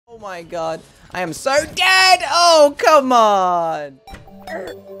my god. I am so dead. Oh, come on.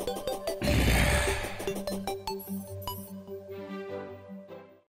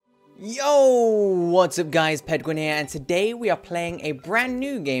 Yo, what's up guys, Pedguin here, and today we are playing a brand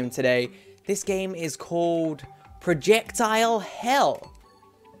new game today. This game is called Projectile Hell.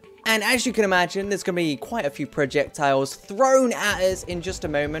 And as you can imagine, there's going to be quite a few projectiles thrown at us in just a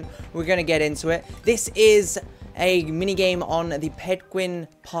moment. We're going to get into it. This is a minigame on the Pedguin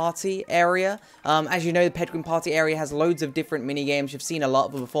party area. As you know, the Pedguin party area has loads of different minigames. You've seen a lot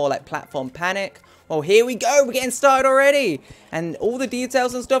of them before, like Platform Panic. Well, here we go. We're getting started already. And all the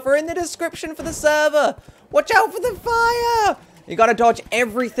details and stuff are in the description for the server. Watch out for the fire. You got to dodge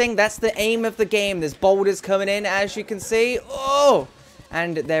everything. That's the aim of the game. There's boulders coming in, as you can see. Oh,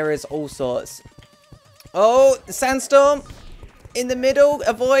 and there is all sorts. Oh, the sandstorm in the middle.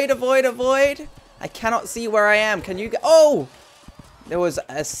 Avoid, avoid, avoid. I cannot see where I am. Can you go? Oh, there was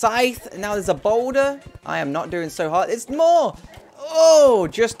a scythe. Now there's a boulder. I am not doing so hard. It's more. Oh,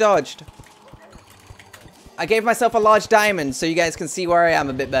 just dodged. I gave myself a large diamond so you guys can see where I am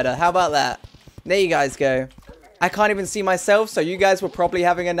a bit better. How about that? There you guys go. I can't even see myself, so you guys were probably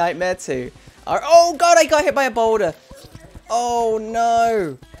having a nightmare too. Oh god, I got hit by a boulder. Oh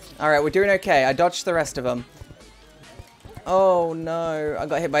no. Alright, we're doing okay. I dodged the rest of them. Oh no. I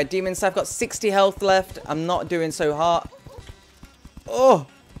got hit by a demon, so I've got 60 health left. I'm not doing so hard. Oh.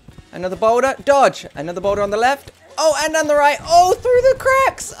 Another boulder. Dodge. Another boulder on the left. Oh, and on the right. Oh, through the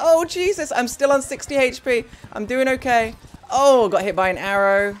cracks. Oh, Jesus. I'm still on 60 HP. I'm doing okay. Oh, got hit by an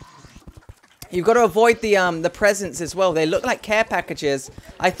arrow. You've got to avoid the presents as well. They look like care packages.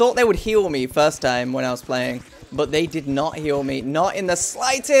 I thought they would heal me first time when I was playing, but they did not heal me. Not in the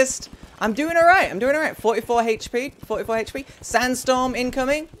slightest. I'm doing all right. I'm doing all right. 44 HP. 44 HP. Sandstorm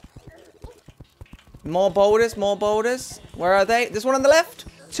incoming. More boulders. More boulders. Where are they? There's one on the left.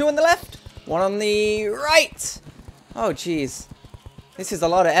 Two on the left. One on the right. Oh, jeez. This is a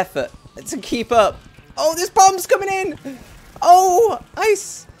lot of effort to keep up. Oh, there's bombs coming in. Oh,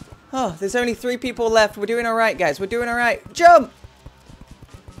 ice. Oh, there's only 3 people left. We're doing all right, guys. We're doing all right. Jump.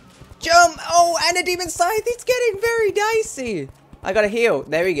 Jump. Oh, and a demon scythe. It's getting very dicey. I got to heal.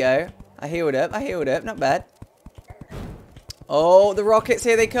 There we go. I healed up. I healed up. Not bad. Oh, the rockets.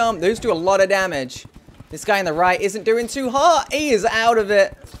 Here they come. Those do a lot of damage. This guy on the right isn't doing too hard. He is out of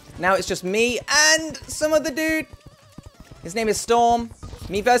it. Now it's just me and some other dude. His name is Storm.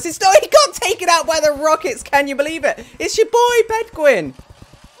 Me versus Storm. He got taken out by the rockets. Can you believe it? It's your boy, Pedguin.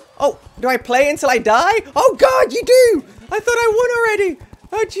 Oh, do I play until I die? Oh, God, you do. I thought I won already.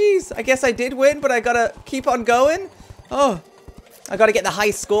 Oh, jeez. I guess I did win, but I got to keep on going. Oh, I got to get the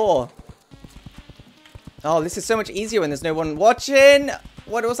high score. Oh, this is so much easier when there's no one watching.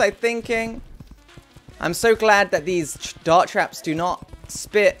 What was I thinking? I'm so glad that these dart traps do not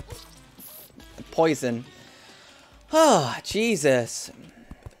spit poison. Oh, Jesus.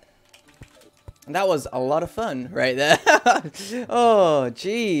 That was a lot of fun right there. Oh,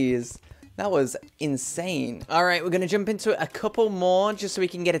 jeez. That was insane. All right, we're going to jump into a couple more just so we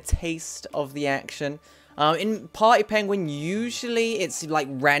can get a taste of the action. In Party Penguin, usually it's like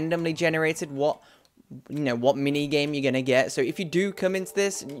randomly generated what mini game you're going to get. So if you do come into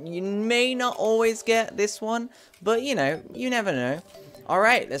this, you may not always get this one, but you never know. All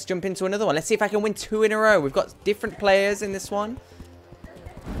right, let's jump into another one. Let's see if I can win 2 in a row. We've got different players in this one.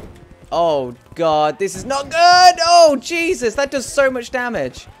 Oh, God, this is not good. Oh, Jesus, that does so much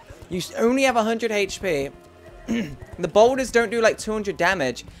damage. You only have 100 HP. The boulders don't do like 200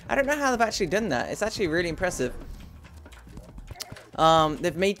 damage. I don't know how they've actually done that. It's actually really impressive.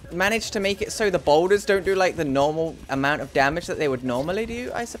 They've managed to make it so the boulders don't do like the normal amount of damage that they would normally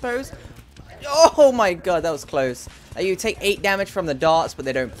do, I suppose. Oh my god, that was close. You take 8 damage from the darts, but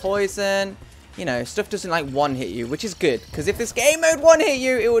they don't poison. You know, stuff doesn't like one-hit you, which is good. Because if this game mode one-hit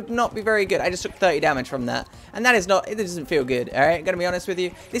you, it would not be very good. I just took 30 damage from that. And that is not, it doesn't feel good, alright? Gonna be honest with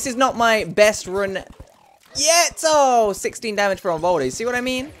you. This is not my best run yet. Oh, 16 damage from a boulder. You see what I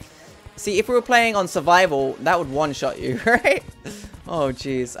mean? See, if we were playing on survival, that would one-shot you, right? Oh,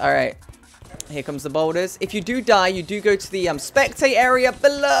 jeez. Alright. Here comes the boulders. If you do die, you do go to the spectate area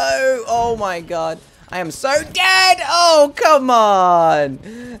below. Oh my god. I am so dead. Oh, come on.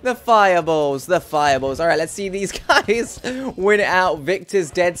 The fireballs. The fireballs. Alright, let's see these guys win it out.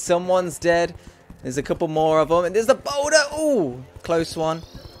 Victor's dead. Someone's dead. There's a couple more of them. And there's the boulder. Ooh, close one.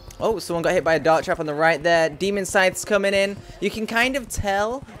 Oh, someone got hit by a dart trap on the right there. Demon scythe's coming in. You can kind of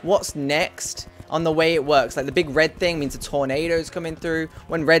tell what's next on the way it works. Like the big red thing means a tornado's coming through.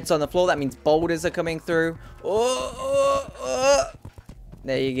 When red's on the floor, that means boulders are coming through.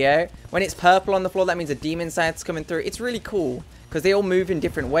 There you go. When it's purple on the floor, that means a demon scythe's coming through. It's really cool. because they all move in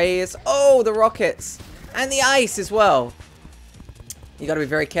different ways. Oh, the rockets. And the ice as well. You got to be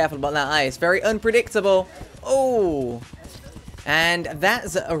very careful about that ice. Very unpredictable. Oh. And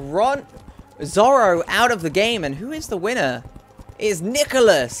that's a Zorro out of the game. And who is the winner? It is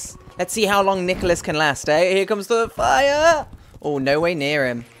Nicholas. Let's see how long Nicholas can last, eh? Here comes the fire. Oh, no way near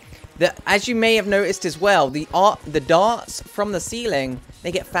him. As you may have noticed as well, the darts from the ceiling,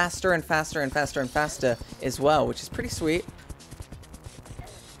 they get faster and faster and faster and faster as well, which is pretty sweet.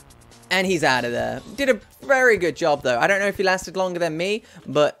 And he's out of there. Did a very good job, though. I don't know if he lasted longer than me,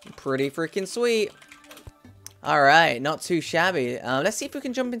 but pretty freaking sweet. All right, not too shabby. Let's see if we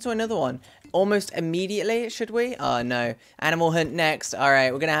can jump into another one. Almost immediately, should we? Oh, no. Animal Hunt next. All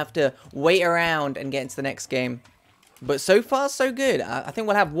right, we're going to have to wait around and get into the next game. But so far, so good. I think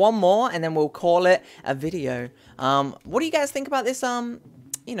we'll have one more, and then we'll call it a video. What do you guys think about this,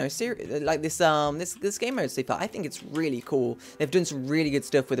 you know, like this game mode so far? I think it's really cool. They've done some really good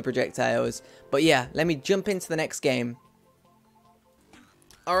stuff with the projectiles. But yeah, let me jump into the next game.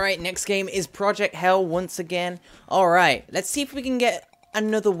 Alright, next game is Project Hell once again. Alright, let's see if we can get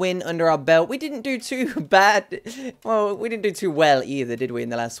another win under our belt. We didn't do too bad. Well, we didn't do too well either, did we, in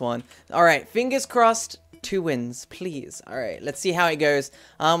the last one? Alright, fingers crossed. 2 wins, please. Alright, let's see how it goes.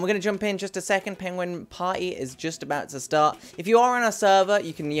 We're going to jump in just a second. Penguin Party is just about to start. If you are on our server,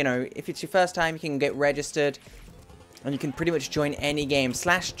 you can, you know, if it's your first time, you can get registered. And you can pretty much join any game.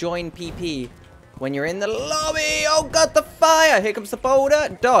 /join PP. When you're in the lobby. Oh god, the fire. Here comes the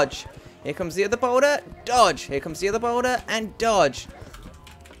boulder. Dodge. Here comes the other boulder. Dodge. Here comes the other boulder. And dodge.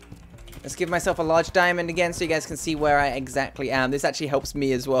 Let's give myself a large diamond again so you guys can see where I exactly am. This actually helps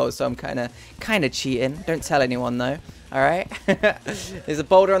me as well, so I'm kind of cheating. Don't tell anyone though. All right. There's a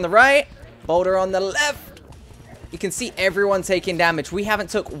boulder on the right, boulder on the left. You can see everyone taking damage. We haven't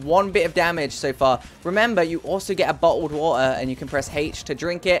took one bit of damage so far. Remember, you also get a bottled water and you can press H to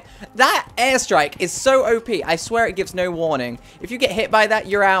drink it. That airstrike is so OP. I swear it gives no warning. If you get hit by that,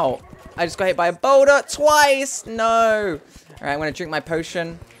 you're out. I just got hit by a boulder twice. No. All right, I'm going to drink my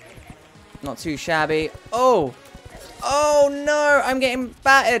potion. Not too shabby. Oh. Oh, no. I'm getting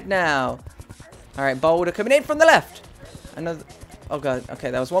battered now. All right, boulder coming in from the left. Another. Oh, God.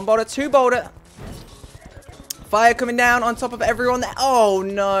 Okay, that was one boulder. 2 boulder. Fire coming down on top of everyone there. Oh,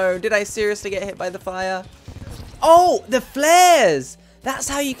 no. Did I seriously get hit by the fire? Oh, the flares. That's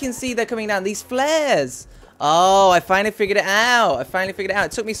how you can see they're coming down. These flares. Oh, I finally figured it out.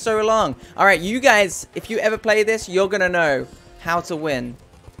 It took me so long. All right, you guys, if you ever play this, you're going to know how to win.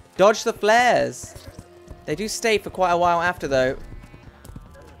 Dodge the flares. They do stay for quite a while after, though.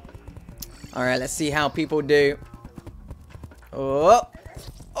 Alright, let's see how people do. Oh.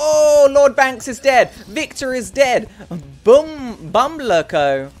 Oh, Lord Banks is dead. Victor is dead.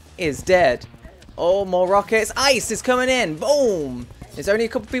 Bumlerco is dead. Oh, more rockets. Ice is coming in. Boom. There's only a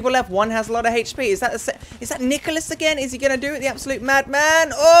couple people left. One has a lot of HP. Is that Nicholas again? Is he going to do it? The absolute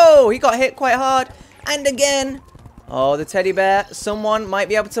madman. Oh, he got hit quite hard. And again. Oh, the teddy bear. Someone might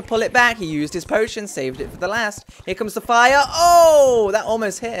be able to pull it back. He used his potion, saved it for the last. Here comes the fire. Oh, that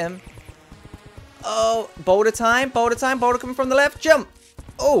almost hit him. Oh, boulder time, boulder time. Boulder coming from the left. Jump.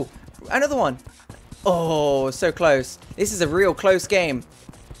 Oh, another one. Oh, so close. This is a real close game.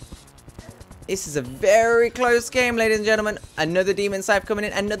 This is a very close game, ladies and gentlemen. Another demon scythe coming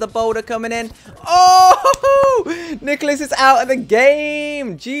in. Another boulder coming in. Oh! Nicholas is out of the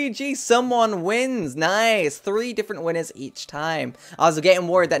game. GG. Someone wins. Nice. 3 different winners each time. I was getting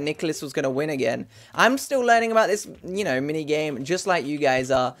worried that Nicholas was going to win again. I'm still learning about this, you know, mini game, just like you guys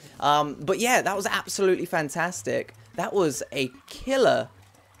are. But yeah, that was absolutely fantastic. That was a killer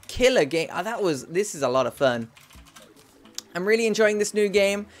game. This is a lot of fun. I'm really enjoying this new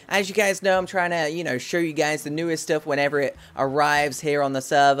game. As you guys know, I'm trying to, you know, show you guys the newest stuff whenever it arrives here on the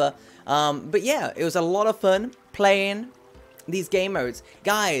server. But yeah, it was a lot of fun playing these game modes.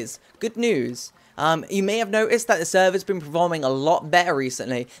 Guys, good news. You may have noticed that the server's been performing a lot better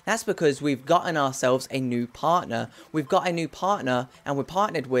recently. That's because we've gotten ourselves a new partner. We've got a new partner, and we're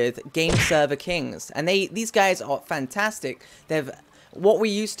partnered with Game Server Kings. And these guys are fantastic. What we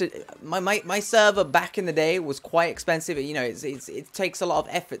used to, my server back in the day was quite expensive. You know, it takes a lot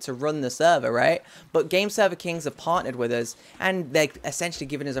of effort to run the server, right? But Game Server Kings have partnered with us, and they're essentially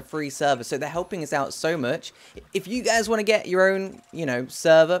giving us a free server. So they're helping us out so much. If you guys want to get your own, you know,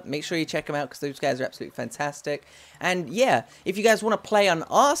 server, make sure you check them out because those guys are absolutely fantastic. And yeah, if you guys want to play on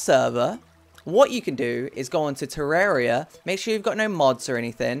our server, what you can do is go onto Terraria. Make sure you've got no mods or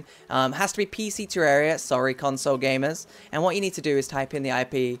anything. Has to be PC Terraria. Sorry, console gamers. And what you need to do is type in the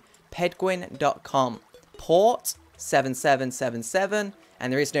IP pedguin.com. Port 7777.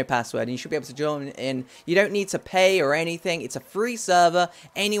 and there is no password, and you should be able to join in. You don't need to pay or anything. It's a free server.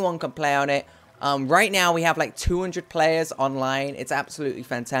 Anyone can play on it. Right now we have like 200 players online. It's absolutely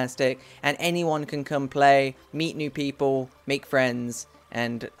fantastic, and anyone can come play, meet new people, make friends,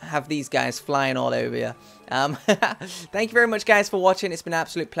 and have these guys flying all over you. Thank you very much, guys, for watching. It's been an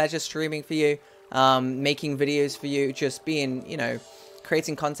absolute pleasure streaming for you, making videos for you, just being, you know,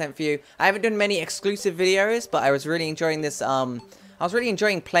 creating content for you. I haven't done many exclusive videos, but I was really enjoying this. I was really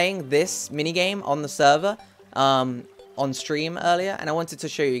enjoying playing this minigame on the server, on stream earlier, and I wanted to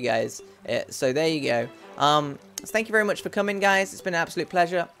show you guys it. So there you go. So thank you very much for coming, guys. It's been an absolute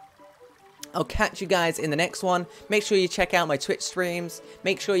pleasure. I'll catch you guys in the next one. Make sure you check out my Twitch streams.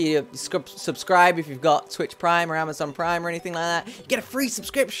 Make sure you subscribe if you've got Twitch Prime or Amazon Prime or anything like that. You get a free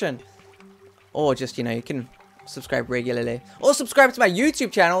subscription. Or just, you know, you can subscribe regularly. Or subscribe to my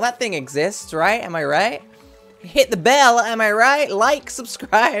YouTube channel. That thing exists, right? Am I right? Hit the bell, am I right? Like,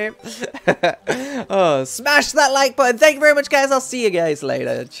 subscribe. Oh, smash that like button. Thank you very much, guys. I'll see you guys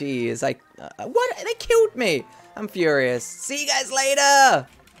later. Jeez, what? They killed me. I'm furious. See you guys later.